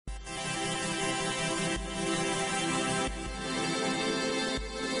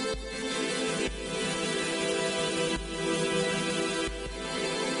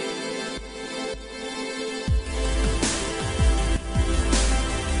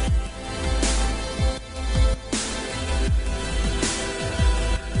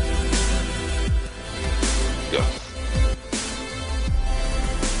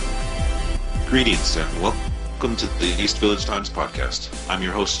Greetings and welcome to the East Village Times podcast. I'm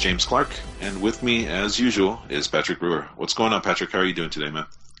your host, James Clark, and with me, as usual, is Patrick Brewer. What's going on, Patrick? How are you doing today, man?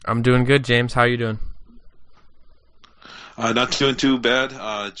 I'm doing good, James. How are you doing? Not doing too bad.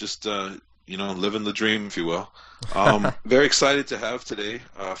 Just living the dream, if you will. Very excited to have today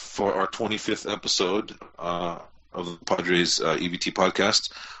for our 25th episode of the Padres EVT podcast.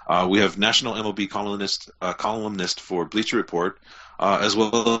 We have national MLB columnist for Bleacher Report, as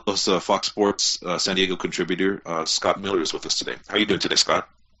well as Fox Sports San Diego contributor Scott Miller is with us today. How are you doing today, Scott?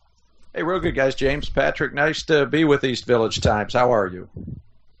 Hey, real good, guys. James, Patrick, nice to be with East Village Times. How are you?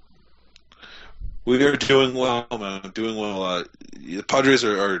 We are doing well, man. Doing well. The Padres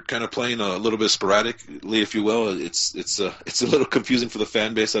are kind of playing a little bit sporadically, if you will. It's a little confusing for the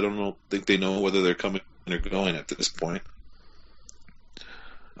fan base. I don't think they know whether they're coming or going at this point.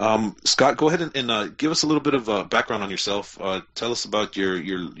 Scott, go ahead and give us a little bit of background on yourself. Tell us about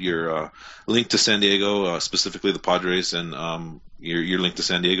your link to San Diego, specifically the Padres, and your link to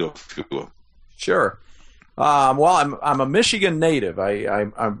San Diego, if you will. Sure. Well, I'm a Michigan native.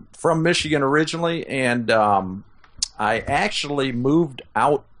 I'm from Michigan originally, and I actually moved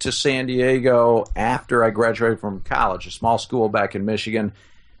out to San Diego after I graduated from college, a small school back in Michigan.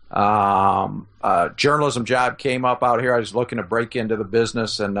 A journalism job came up out here. I was looking to break into the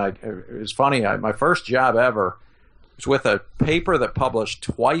business, and it was funny. My first job ever was with a paper that published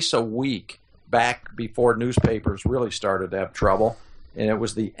twice a week back before newspapers really started to have trouble. And it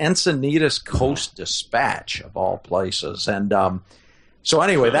was the Encinitas Coast-Dispatch, of all places. And so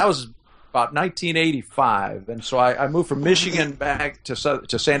anyway, that was about 1985. And so I moved from Michigan back to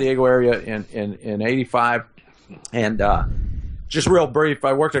San Diego area in 85. And just real brief,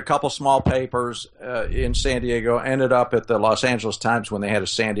 I worked at a couple small papers in San Diego, ended up at the Los Angeles Times when they had a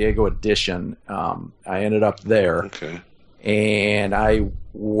San Diego edition. I ended up there. Okay. And I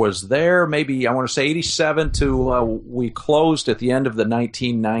was there maybe, I want to say 87 to we closed at the end of the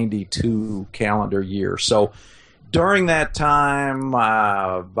 1992 calendar year. So during that time,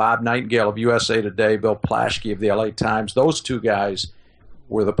 Bob Nightingale of USA Today, Bill Plaschke of the LA Times, those two guys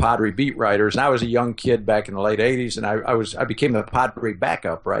were the Padre beat writers. And I was a young kid back in the late 80s, and I became the Padre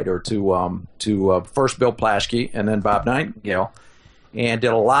backup writer to first Bill Plaschke and then Bob Nightingale. And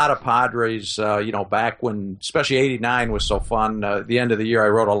did a lot of Padres, back when, especially 89 was so fun. At the end of the year, I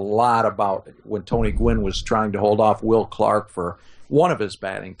wrote a lot about when Tony Gwynn was trying to hold off Will Clark for one of his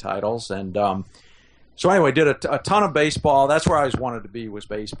batting titles. And so anyway, did a ton of baseball. That's where I always wanted to be, was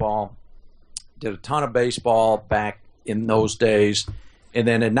baseball. Did a ton of baseball back in those days. And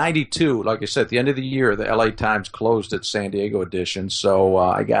then in 92, like I said, at the end of the year, the LA Times closed its San Diego edition. So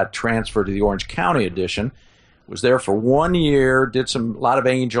I got transferred to the Orange County edition. Was there for 1 year, did a lot of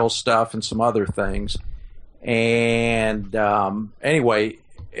Angel stuff and some other things. And anyway,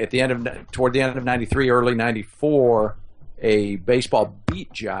 toward the end of 93, early 94, a baseball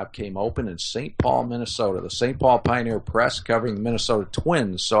beat job came open in St. Paul, Minnesota, the St. Paul Pioneer Press covering the Minnesota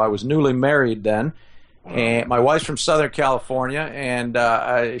Twins. So I was newly married then. And my wife's from Southern California, and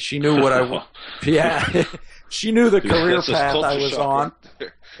she knew what she knew the career path I was on.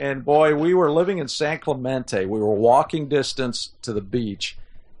 And boy, we were living in San Clemente. We were walking distance to the beach,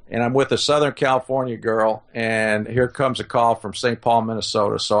 and I'm with a Southern California girl, and here comes a call from St. Paul,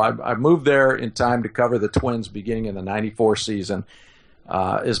 Minnesota. So I moved there in time to cover the Twins beginning in the 94 season.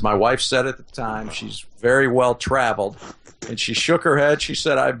 As my wife said at the time, she's very well traveled, and she shook her head. She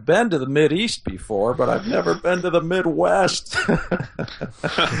said, "I've been to the Mideast before, but I've never been to the Midwest."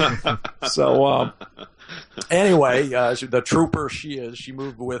 So anyway, the trooper she is, she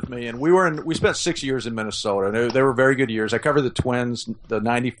moved with me, and we spent 6 years in Minnesota. They were very good years. I covered the Twins, the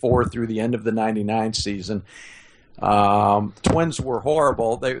 94 through the end of the 99 season. Twins were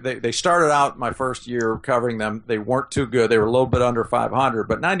horrible. They started out my first year covering them. They weren't too good. They were a little bit under 500.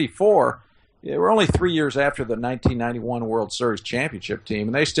 But 94, they were only 3 years after the 1991 World Series championship team,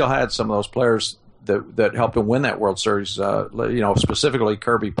 and they still had some of those players that helped them win that World Series, specifically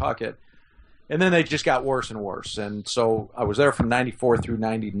Kirby Puckett. And then they just got worse and worse. And so I was there from 94 through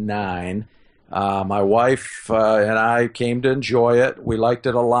 99. My wife and I came to enjoy it. We liked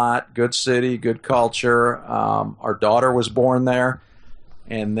it a lot. Good city, good culture. Our daughter was born there.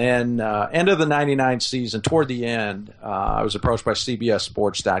 And then end of the 99 season, toward the end, I was approached by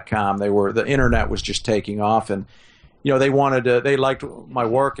CBSSports.com. The internet was just taking off, and they liked my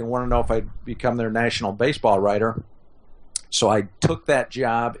work and wanted to know if I'd become their national baseball writer. So I took that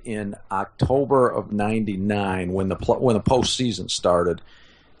job in October of 99 when the postseason started.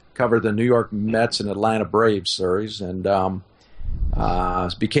 Covered the New York Mets and Atlanta Braves series, and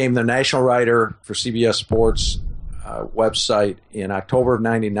became the national writer for CBS Sports website in October of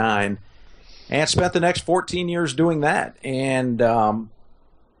 99. and spent the next 14 years doing that. And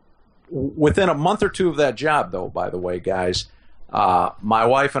within a month or two of that job, though, by the way, guys, my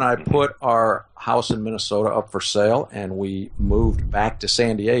wife and I put our house in Minnesota up for sale, and we moved back to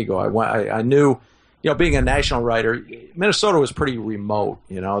San Diego. I knew, being a national writer, Minnesota was pretty remote.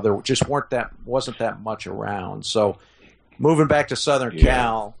 There just wasn't that much around. So moving back to Southern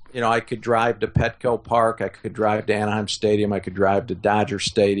Cal, I could drive to Petco Park, I could drive to Anaheim Stadium, I could drive to Dodger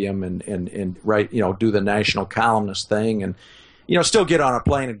Stadium, and write, do the national columnist thing, and still get on a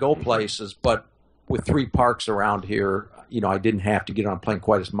plane and go places. But with 3 parks around here, I didn't have to get on a plane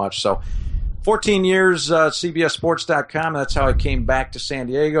quite as much. So 14 years, CBSSports.com. That's how I came back to San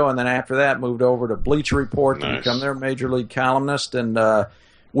Diego. And then after that, moved over to Bleacher Report to become their major league columnist. And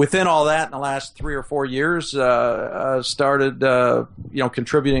within all that, in the last 3 or 4 years, started,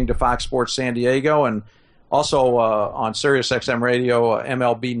 contributing to Fox Sports San Diego, and also on Sirius XM Radio,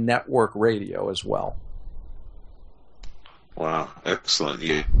 MLB Network Radio as well. Wow, excellent.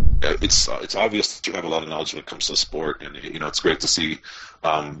 Yeah, it's obvious that you have a lot of knowledge when it comes to sport, and it's great to see.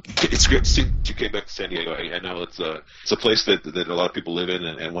 It's great to see that you came back to San Diego. I know it's a place that a lot of people live in,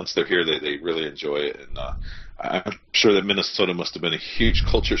 and once they're here, they really enjoy it. And I'm sure that Minnesota must have been a huge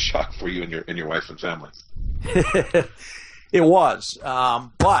culture shock for you and your wife and family. It was,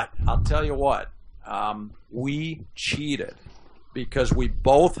 but I'll tell you what, we cheated because we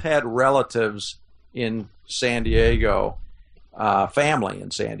both had relatives in San Diego. Family in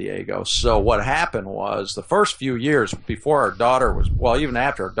San Diego. So what happened was the first few years before our daughter was, well, even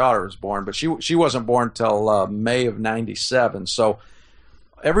after our daughter was born, but she wasn't born till May of '97. So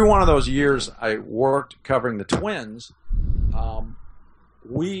every one of those years I worked covering the Twins.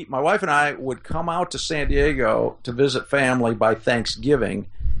 My wife and I would come out to San Diego to visit family by Thanksgiving,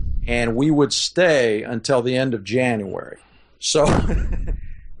 and we would stay until the end of January. So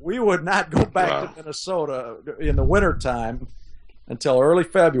we would not go back to Minnesota in the wintertime until early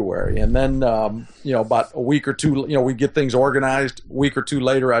February. And then, about a week or two, we'd get things organized. A week or two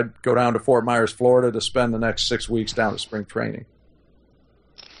later, I'd go down to Fort Myers, Florida to spend the next 6 weeks down at spring training.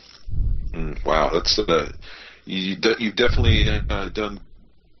 Wow. That's you've definitely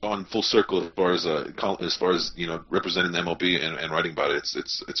gone full circle as far as representing the MLB and writing about it.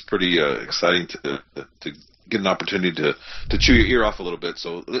 It's pretty exciting to get an opportunity to chew your ear off a little bit.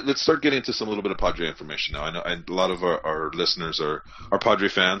 So let's start getting into some little bit of Padre information now. I know a lot of our listeners are Padre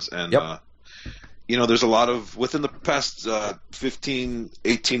fans, and there's a lot of, within the past 15,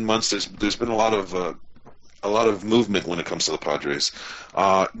 18 months, there's been a lot of movement when it comes to the Padres.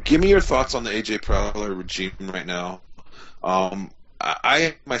 Give me your thoughts on the AJ Preller regime right now.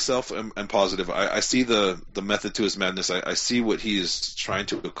 I myself am positive. I see the method to his madness. I see what he is trying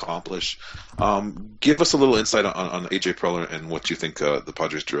to accomplish. Give us a little insight on AJ Preller and what you think the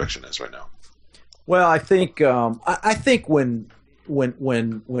Padres' direction is right now. Well, I think when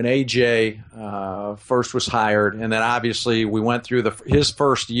AJ first was hired, and then obviously we went through his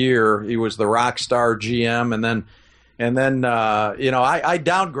first year, he was the rock star GM, and then I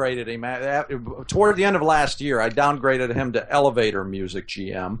downgraded him toward the end of last year. I downgraded him to elevator music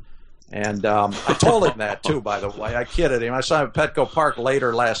GM, and I told him that too. By the way, I kidded him. I saw him at Petco Park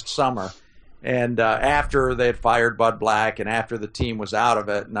later last summer, and after they had fired Bud Black, and after the team was out of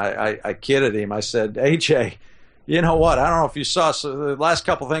it, and I kidded him. I said, AJ, you know what? I don't know if you saw the last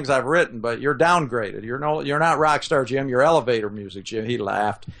couple of things I've written, but you're downgraded. You're not Rockstar GM. You're elevator music GM. He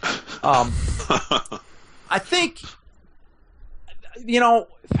laughed. I think.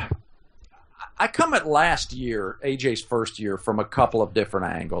 I come at last year, AJ's first year, from a couple of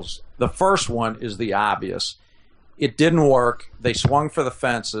different angles. The first one is the obvious. It didn't work. They swung for the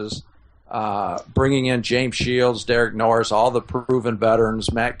fences, bringing in James Shields, Derek Norris, all the proven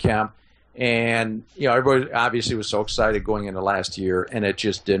veterans, Matt Kemp. And, everybody obviously was so excited going into last year, and it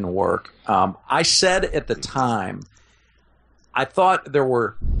just didn't work. I said at the time, I thought there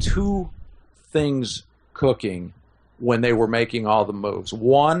were 2 things cooking when they were making all the moves.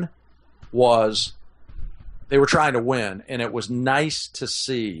 One was they were trying to win, and it was nice to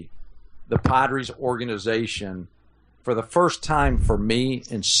see the Padres organization, for the first time for me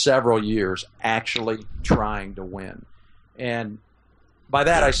in several years, actually trying to win. And by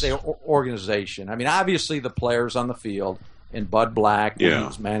that I say organization. I mean, obviously the players on the field and Bud Black, when he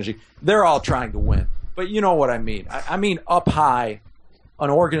was managing, they're all trying to win. But you know what I mean. I mean up high,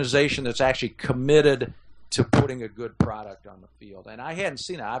 an organization that's actually committed to putting a good product on the field. And I hadn't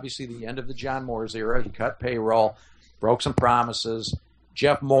seen it. Obviously, the end of the John Morris era, he cut payroll, broke some promises.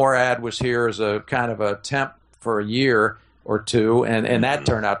 Jeff Morad was here as a kind of a temp for a year or two, and that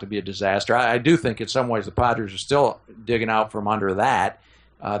turned out to be a disaster. I do think in some ways the Padres are still digging out from under that.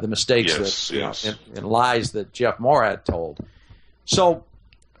 the mistakes and lies that Jeff Morad told. So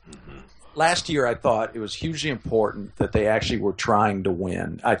last year I thought it was hugely important that they actually were trying to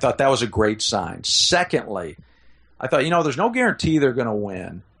win. I thought that was a great sign. Secondly, I thought, there's no guarantee they're going to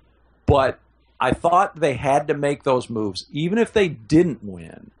win, but I thought they had to make those moves. Even if they didn't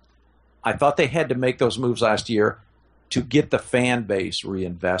win, I thought they had to make those moves last year to get the fan base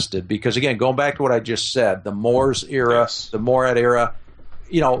reinvested. Because, again, going back to what I just said, the Moores era, the Morad era,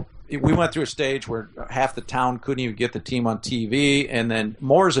 we went through a stage where half the town couldn't even get the team on TV, and then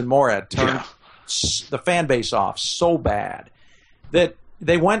Moores and Morad turned the fan base off so bad that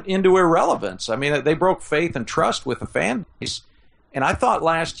they went into irrelevance. I mean, they broke faith and trust with the fan base. And I thought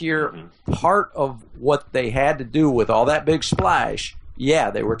last year part of what they had to do with all that big splash,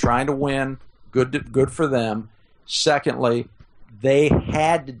 they were trying to win, good for them. Secondly, they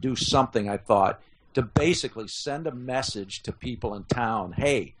had to do something, I thought, to basically send a message to people in town,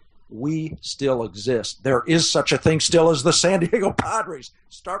 hey, we still exist. There is such a thing still as the San Diego Padres.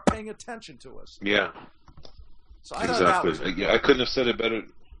 Start paying attention to us. Yeah. So exactly. I couldn't have said it better.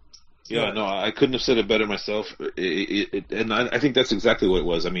 I couldn't have said it better myself. And I think that's exactly what it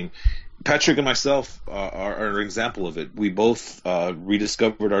was. I mean, Patrick and myself are an example of it. We both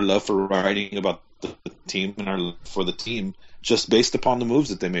rediscovered our love for writing about the team and our love for the team just based upon the moves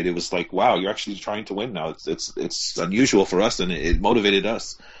that they made. It was like, wow, you're actually trying to win now. It's unusual for us, and it motivated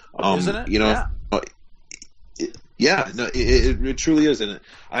us. Isn't it? It truly is. And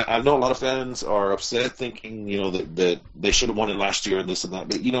I know a lot of fans are upset thinking, that they should have won it last year and this and that.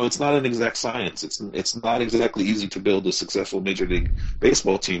 But, it's not an exact science. It's not exactly easy to build a successful Major League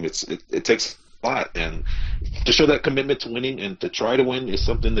Baseball team. It takes a lot. And to show that commitment to winning and to try to win is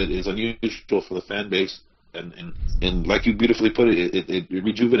something that is unusual for the fan base. And like you beautifully put it, it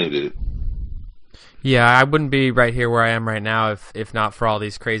rejuvenated it. Yeah, I wouldn't be right here where I am right now if not for all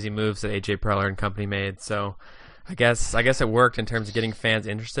these crazy moves that AJ Preller and company made. So I guess it worked in terms of getting fans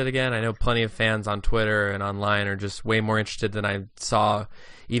interested again. I know plenty of fans on Twitter and online are just way more interested than I saw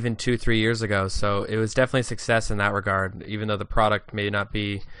even 2-3 years ago. So it was definitely a success in that regard, even though the product may not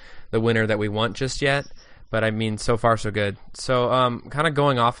be the winner that we want just yet. But I mean, so far so good. So kind of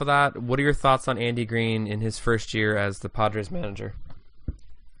going off of that, what are your thoughts on Andy Green in his first year as the Padres manager?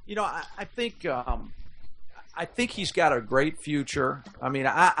 I think he's got a great future. I mean,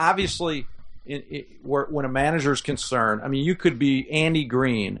 obviously, when a manager is concerned, I mean, you could be Andy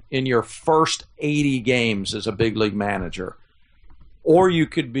Green in your first 80 games as a big league manager, or you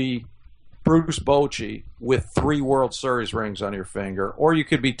could be Bruce Bochy with 3 World Series rings on your finger, or you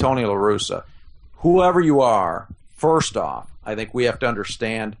could be Tony La Russa. Whoever you are, first off, I think we have to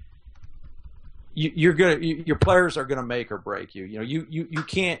understand your players are gonna make or break you.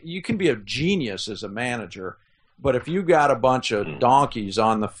 You can be a genius as a manager, but if you got a bunch of donkeys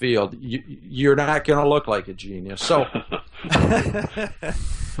on the field, you're not gonna look like a genius. So I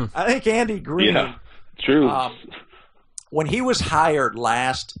think Andy Green, true. When he was hired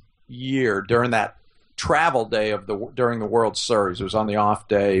last year during that travel day during the World Series, it was on the off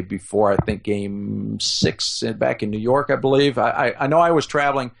day before I think Game 6 back in New York, I believe. I know I was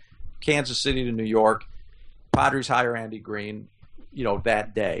traveling Kansas City to New York. Padres hire Andy Green,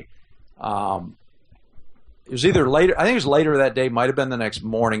 that day. It was either later. I think it was later that day. Might have been the next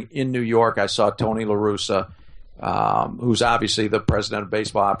morning in New York. I saw Tony La Russa, who's obviously the president of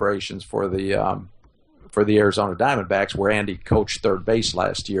baseball operations for the Arizona Diamondbacks, where Andy coached third base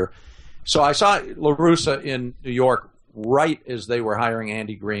last year. So I saw La Russa in New York right as they were hiring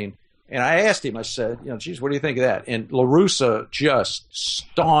Andy Green. And I asked him, I said, geez, what do you think of that? And La Russa just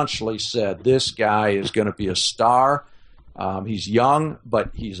staunchly said, this guy is going to be a star. He's young, but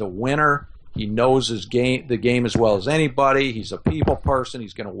he's a winner. He knows the game as well as anybody. He's a people person.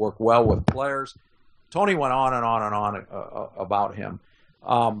 He's going to work well with players. Tony went on and on and on about him.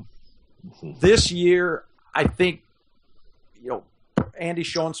 This year, I think, Andy's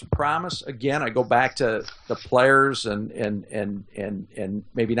showing some promise. Again, I go back to the players and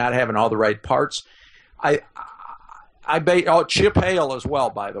maybe not having all the right parts. Chip Hale as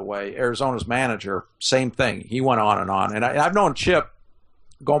well, by the way, Arizona's manager, same thing. He went on and on. And I've known Chip,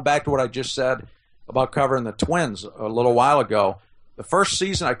 going back to what I just said about covering the Twins a little while ago. The first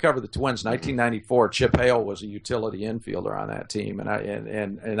season I covered the Twins, 1994, Chip Hale was a utility infielder on that team.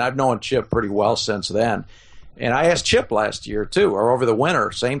 And I've known Chip pretty well since then. And I asked Chip last year, too, or over the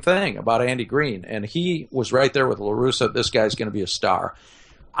winter, same thing, about Andy Green. And he was right there with La Russa. This guy's going to be a star.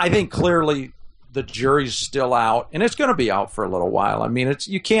 I think clearly the jury's still out, and it's going to be out for a little while. I mean,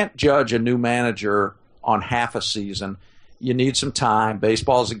 you can't judge a new manager on half a season. you need some time.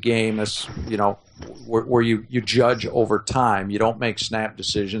 Baseball is a game that's, where you judge over time. You don't make snap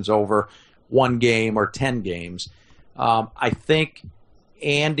decisions over one game or 10 games. I think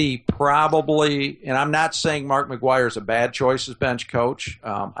Andy probably, and I'm not saying Mark McGwire is a bad choice as bench coach.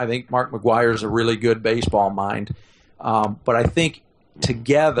 I think Mark McGwire is a really good baseball mind. But I think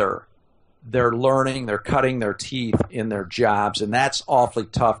together they're learning, they're cutting their teeth in their jobs, and that's awfully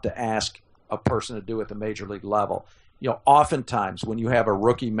tough to ask a person to do at the major league level. Oftentimes when you have a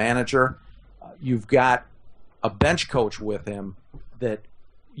rookie manager, you've got a bench coach with him that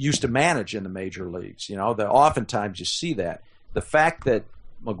used to manage in the major leagues. Oftentimes you see that. The fact that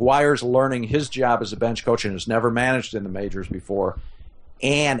McGwire's learning his job as a bench coach and has never managed in the majors before,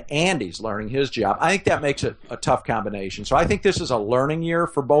 and Andy's learning his job, I think that makes it a tough combination. So I think this is a learning year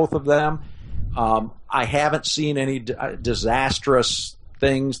for both of them. I haven't seen any disastrous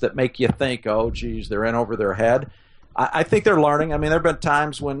things that make you think, oh, geez, they're in over their head. I think they're learning. I mean, there have been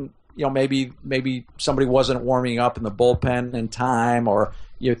times when maybe somebody wasn't warming up in the bullpen in time, or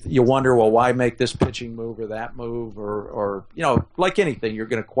you wonder, well, why make this pitching move or that move, or like anything, you're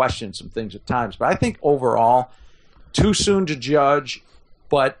going to question some things at times. But I think overall, too soon to judge,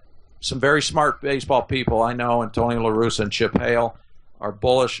 but some very smart baseball people I know, Antonio La Russa and Chip Hale, are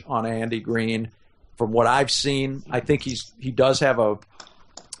bullish on Andy Green. From what I've seen, I think he does have a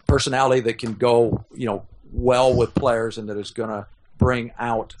personality that can go, well with players, and that is going to bring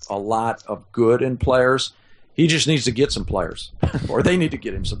out a lot of good in players. He just needs to get some players, or they need to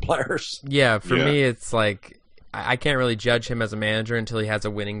get him some players. Yeah, for me, it's like I can't really judge him as a manager until he has a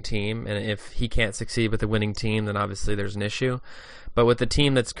winning team, and if he can't succeed with a winning team, then obviously there's an issue. But with the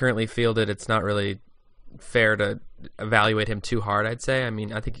team that's currently fielded, it's not really fair to evaluate him too hard, I'd say. I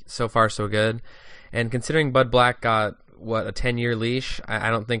mean, I think so far so good. And considering Bud Black got, a 10-year leash,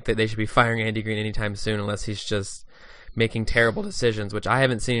 I don't think that they should be firing Andy Green anytime soon unless he's just making terrible decisions, which I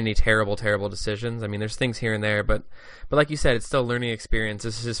haven't seen any terrible decisions. I mean, there's things here and there, but like you said, it's still a learning experience.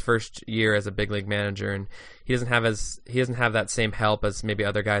 This is his first year as a big league manager, and he doesn't have that same help as maybe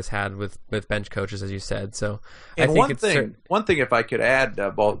other guys had with bench coaches, as you said. So, and I think one thing, if I could add,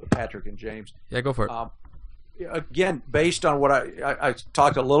 both Patrick and James. Yeah, go for it. Again, based on what I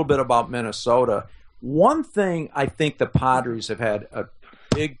talked a little bit about Minnesota, one thing I think the Padres have had a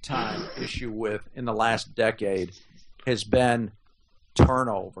big time issue with in the last decade has been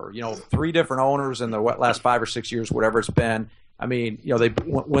turnover. 3 different owners in the last 5 or 6 years, whatever it's been. I mean,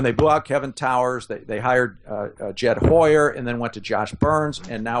 when they blew out Kevin Towers, they hired Jed Hoyer, and then went to Josh Burns,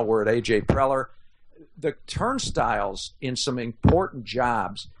 and now we're at A.J. Preller. The turnstiles in some important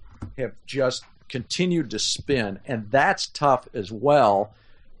jobs have just continued to spin, and that's tough as well.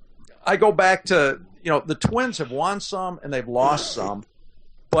 I go back to, the Twins have won some and they've lost some.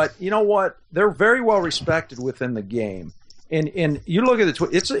 But you know what? They're very well respected within the game. And you look at the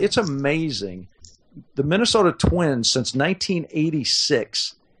Twins, it's amazing. The Minnesota Twins, since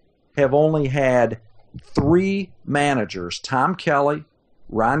 1986, have only had 3 managers, Tom Kelly,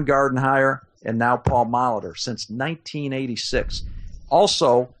 Ron Gardenhire, and now Paul Molitor, since 1986.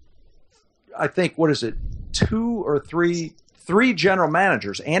 Also, I think, 2 or 3 general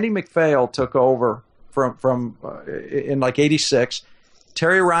managers. Andy MacPhail took over from in like 86.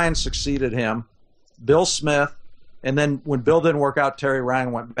 Terry Ryan succeeded him, Bill Smith, and then when Bill didn't work out, Terry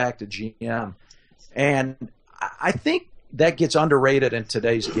Ryan went back to GM. And I think that gets underrated in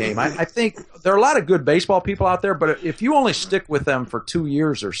today's game. I think there are a lot of good baseball people out there, but if you only stick with them for 2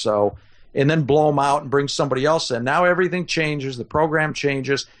 years or so and then blow them out and bring somebody else in, now everything changes, the program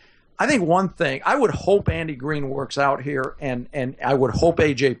changes. I think one thing, I would hope Andy Green works out here, and I would hope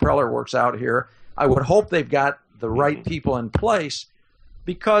A.J. Preller works out here. I would hope they've got the right people in place,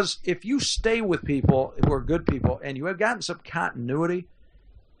 because if you stay with people who are good people and you have gotten some continuity,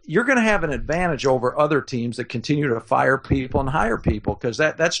 you're going to have an advantage over other teams that continue to fire people and hire people, because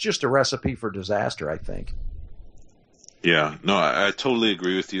that's just a recipe for disaster, I think. Yeah, no, I totally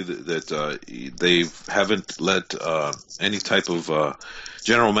agree with you that they haven't let any type of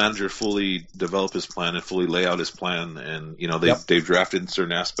general manager fully develop his plan and fully lay out his plan. And, they've drafted in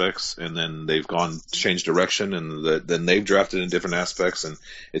certain aspects, and then they've changed direction, and then they've drafted in different aspects. And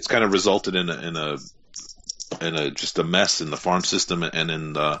it's kind of resulted in a just a mess in the farm system and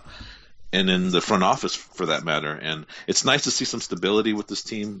in the front office, for that matter. And it's nice to see some stability with this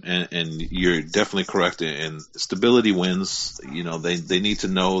team, and you're definitely correct. And stability wins. They need to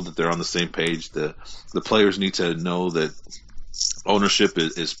know that they're on the same page. The players need to know that ownership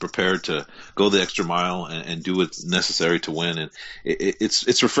is prepared to go the extra mile and do what's necessary to win. And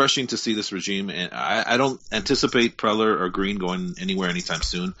it's refreshing to see this regime. And I don't anticipate Preller or Green going anywhere anytime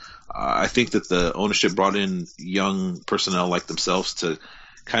soon. I think that the ownership brought in young personnel like themselves to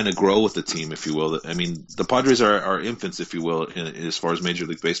kind of grow with the team, if you will. I mean, the Padres are infants, if you will, as far as Major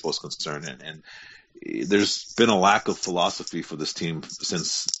League Baseball is concerned, and there's been a lack of philosophy for this team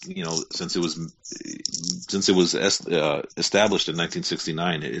since it was established in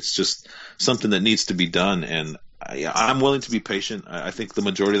 1969. It's just something that needs to be done, and I'm willing to be patient. I think the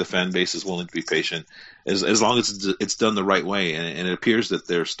majority of the fan base is willing to be patient as long as it's done the right way, and it appears that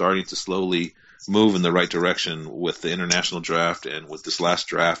they're starting to slowly move in the right direction with the international draft and with this last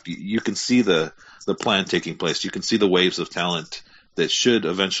draft. You can see the plan taking place. You can see the waves of talent that should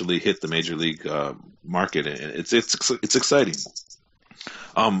eventually hit the major league market. It's exciting.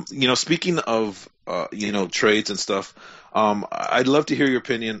 Speaking of trades and stuff, I'd love to hear your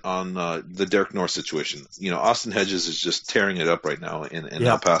opinion on the Derek Norris situation. Austin Hedges is just tearing it up right now in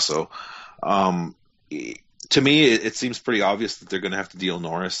El Paso. To me, it seems pretty obvious that they're going to have to deal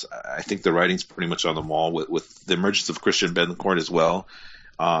Norris. I think the writing's pretty much on the wall with the emergence of Christian Betancourt as well.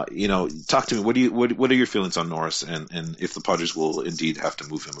 Talk to me. What are your feelings on Norris, and if the Padres will indeed have to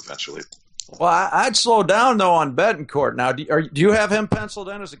move him eventually? Well, I'd slow down though on Betancourt. Now, do you have him penciled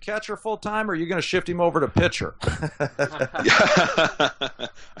in as a catcher full time, or are you going to shift him over to pitcher?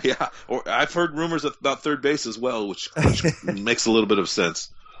 Yeah. Or I've heard rumors about third base as well, which makes a little bit of sense.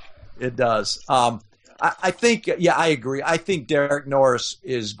 It does. I think, I agree. I think Derek Norris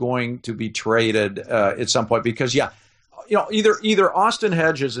is going to be traded at some point because, either Austin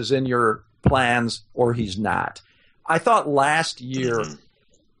Hedges is in your plans or he's not. I thought last year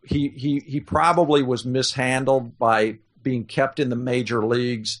he probably was mishandled by being kept in the major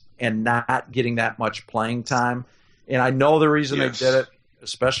leagues and not getting that much playing time. And I know the reason they did it,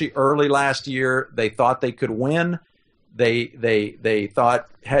 especially early last year. They thought they could win. They thought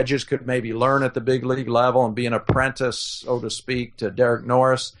Hedges could maybe learn at the big league level and be an apprentice, so to speak, to Derek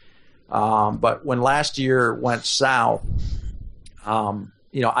Norris. But when last year went south,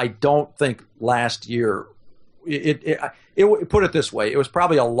 I don't think last year it put it this way, it was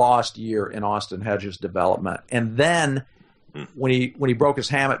probably a lost year in Austin Hedges' development. And then when he broke his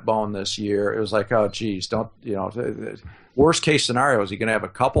hamate bone this year, it was like, oh geez, worst case scenario is he going to have a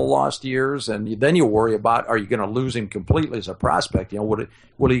couple lost years, and then you worry about, are you going to lose him completely as a prospect? Will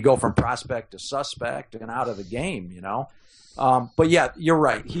he go from prospect to suspect and out of the game? But yeah, you're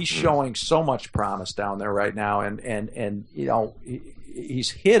right. He's showing so much promise down there right now, and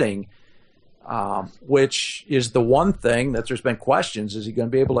he's hitting, which is the one thing that there's been questions: is he going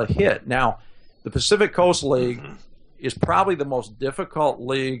to be able to hit? Now, the Pacific Coast League is probably the most difficult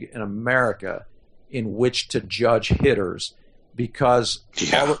league in America in which to judge hitters, because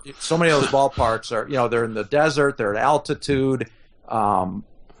so many of those ballparks are, they're in the desert, they're at altitude, there are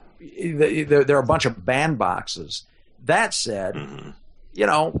a bunch of bandboxes. That said,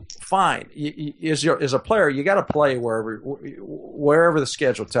 fine. As a player, you got to play wherever the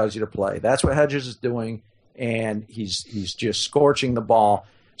schedule tells you to play. That's what Hedges is doing, and he's just scorching the ball.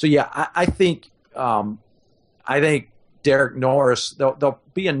 So yeah, I think Derek Norris, there'll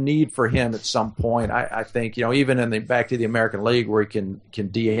be a need for him at some point. I think, even in back to the American League where he can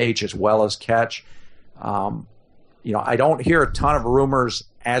DH as well as catch. I don't hear a ton of rumors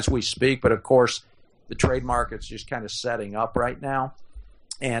as we speak, but of course the trade market's just kind of setting up right now.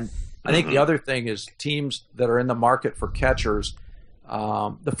 And I think the other thing is teams that are in the market for catchers,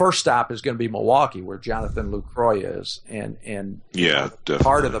 the first stop is going to be Milwaukee, where Jonathan Lucroy is, and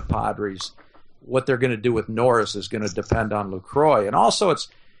part of the Padres. What they're going to do with Norris is going to depend on Lucroy. And also it's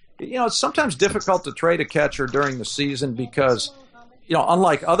sometimes difficult to trade a catcher during the season because,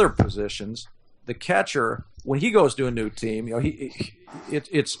 unlike other positions, the catcher, when he goes to a new team,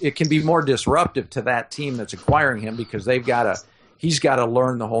 it can be more disruptive to that team that's acquiring him because he's got to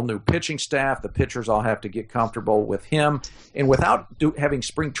learn the whole new pitching staff. The pitchers all have to get comfortable with him. And without having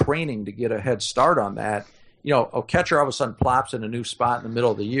spring training to get a head start on that, a catcher all of a sudden plops in a new spot in the middle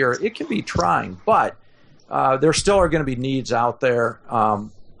of the year. It can be trying, but there still are going to be needs out there.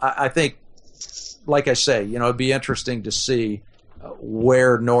 I think, like I say, it'd be interesting to see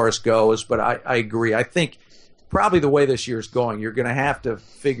where Norris goes, but I agree. I think probably the way this year's going, you're going to have to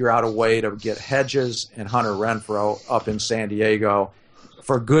figure out a way to get Hedges and Hunter Renfroe up in San Diego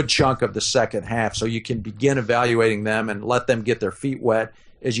for a good chunk of the second half so you can begin evaluating them and let them get their feet wet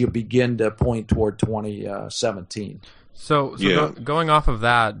as you begin to point toward 2017. So going off of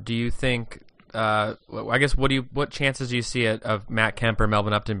that, do you think? I guess what chances do you see of Matt Kemp or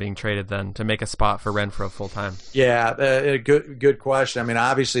Melvin Upton being traded then to make a spot for Renfroe full time? Yeah, good question. I mean,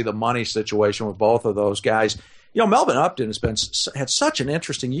 obviously the money situation with both of those guys. Melvin Upton had such an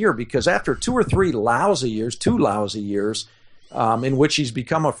interesting year because after two lousy years, in which he's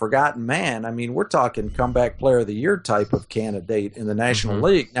become a forgotten man. I mean, we're talking comeback player of the year type of candidate in the National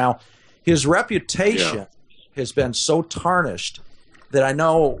League. Now, his reputation has been so tarnished that I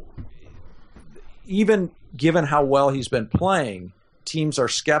know, even given how well he's been playing, teams are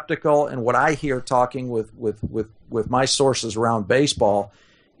skeptical. And what I hear talking with my sources around baseball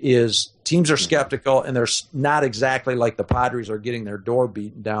is teams are skeptical, and they're not exactly like the Padres are getting their door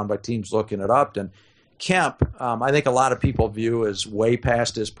beaten down by teams looking at Upton. Kemp, I think a lot of people view as way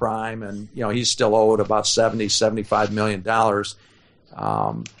past his prime, and he's still owed about $75 million.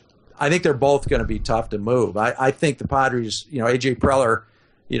 I think they're both going to be tough to move. I think the Padres, A.J. Preller,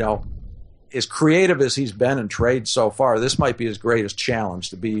 as creative as he's been in trades so far, this might be his greatest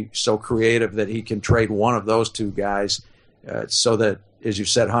challenge, to be so creative that he can trade one of those two guys so that, as you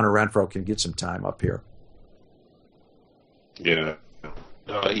said, Hunter Renfroe can get some time up here. Yeah.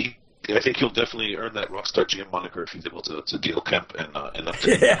 I think he'll definitely earn that Rockstar GM moniker if he's able to deal Kemp and up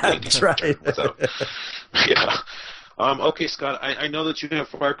to that's right. Yeah. Okay, Scott. I know that you have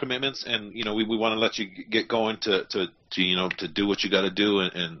prior commitments, and we want to let you get going to do what you got to do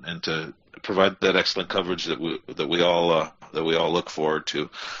and to provide that excellent coverage that we all look forward to.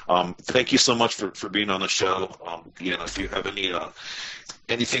 Thank you so much for being on the show. If you have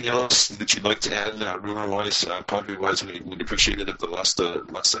anything else that you'd like to add, rumor-wise, Padre-wise, we'd appreciate it if the last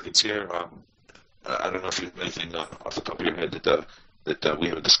seconds here. I don't know if you have anything off the top of your head that we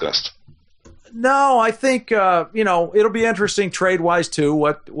haven't discussed. No, I think it'll be interesting trade-wise too.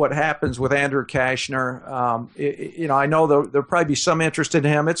 What happens with Andrew Cashner? I know there'll probably be some interest in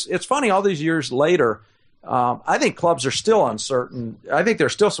him. It's funny, all these years later, I think clubs are still uncertain. I think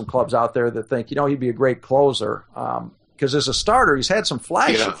there's still some clubs out there that think he'd be a great closer. Because as a starter, he's had some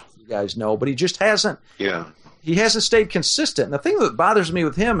flashes, you guys know, but he just hasn't. Yeah. He hasn't stayed consistent. And the thing that bothers me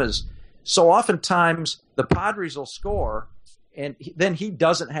with him is, so oftentimes the Padres will score, and then he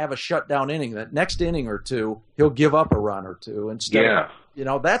doesn't have a shutdown inning. That next inning or two, he'll give up a run or two instead.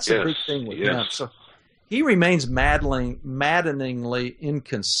 Of, that's a big thing with him. So he remains maddeningly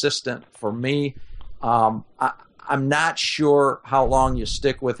inconsistent for me. I'm not sure how long you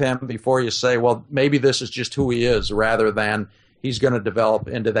stick with him before you say, well, maybe this is just who he is, rather than he's going to develop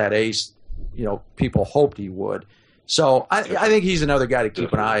into that ace, people hoped he would. So I think he's another guy to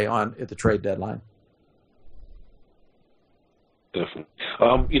keep an eye on at the trade deadline. Definitely.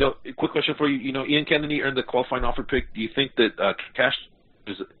 Quick question for you. Ian Kennedy earned the qualifying offer pick. Do you think that Cash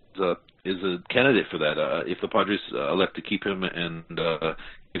is a candidate for that if the Padres elect to keep him and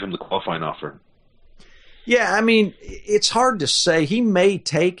give him the qualifying offer? Yeah, I mean, it's hard to say. He may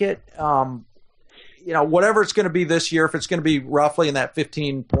take it. Whatever it's going to be this year, if it's going to be roughly in that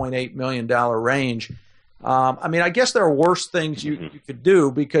 $15.8 million range, I guess there are worse things you could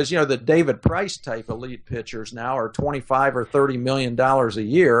do, because, the David Price type elite pitchers now are $25 or $30 million a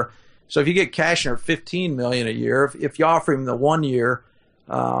year. So if you get Cashner $15 million a year, if you offer him the 1 year,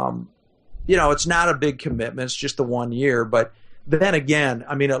 it's not a big commitment. It's just the 1 year. But then again,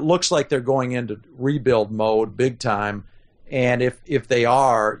 it looks like they're going into rebuild mode big time. And if they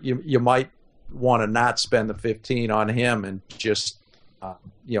are, you might want to not spend the 15 on him and just,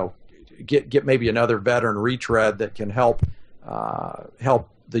 get maybe another veteran retread that can help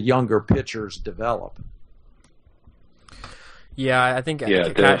the younger pitchers develop. Yeah, I think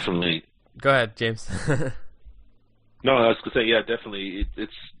definitely. Go ahead, James. No, I was going to say, yeah, definitely.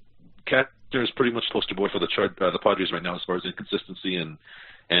 It's Cashner is pretty much poster boy for the Padres right now as far as inconsistency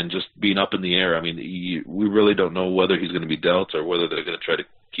and just being up in the air. We really don't know whether he's going to be dealt or whether they're going to try to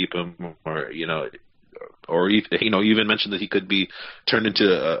keep him, or even mentioned that he could be turned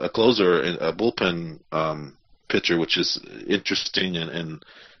into a closer, a bullpen pitcher, which is interesting, and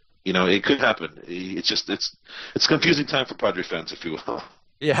it could happen. It's a confusing time for Padre fans, if you will.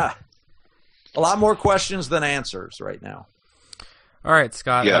 Yeah, a lot more questions than answers right now. All right,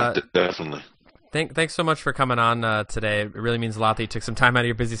 Scott. Yeah, definitely. Thanks so much for coming on today. It really means a lot that you took some time out of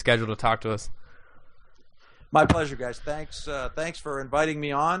your busy schedule to talk to us. My pleasure, guys. Thanks for inviting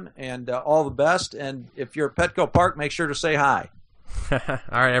me on, and all the best. And if you're at Petco Park, make sure to say hi. All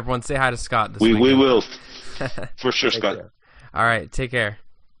right, everyone, say hi to Scott this weekend. We will. For sure, Scott. Care. All right, take care.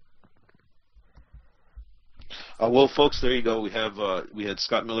 Well, folks, there you go. We had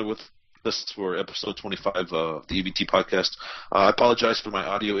Scott Miller with us for episode 25 of the EBT podcast. I apologize for my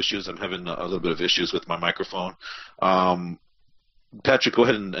audio issues. I'm having a little bit of issues with my microphone. Patrick, go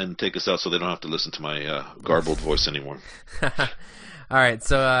ahead and take us out so they don't have to listen to my garbled voice anymore. All right,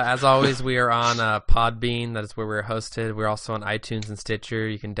 so as always, we are on Podbean. That is where we're hosted. We're also on iTunes and Stitcher.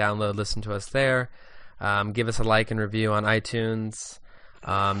 You can download, listen to us there. Give us a like and review on iTunes.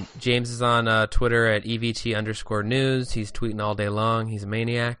 James is on Twitter at EVT_news. He's tweeting all day long. He's a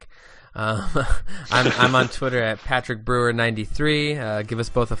maniac. I'm on Twitter at PatrickBrewer93. Give us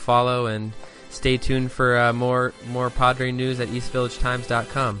both a follow and stay tuned for more Padre news at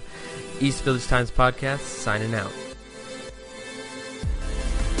EastVillageTimes.com. East Village Times Podcast, signing out.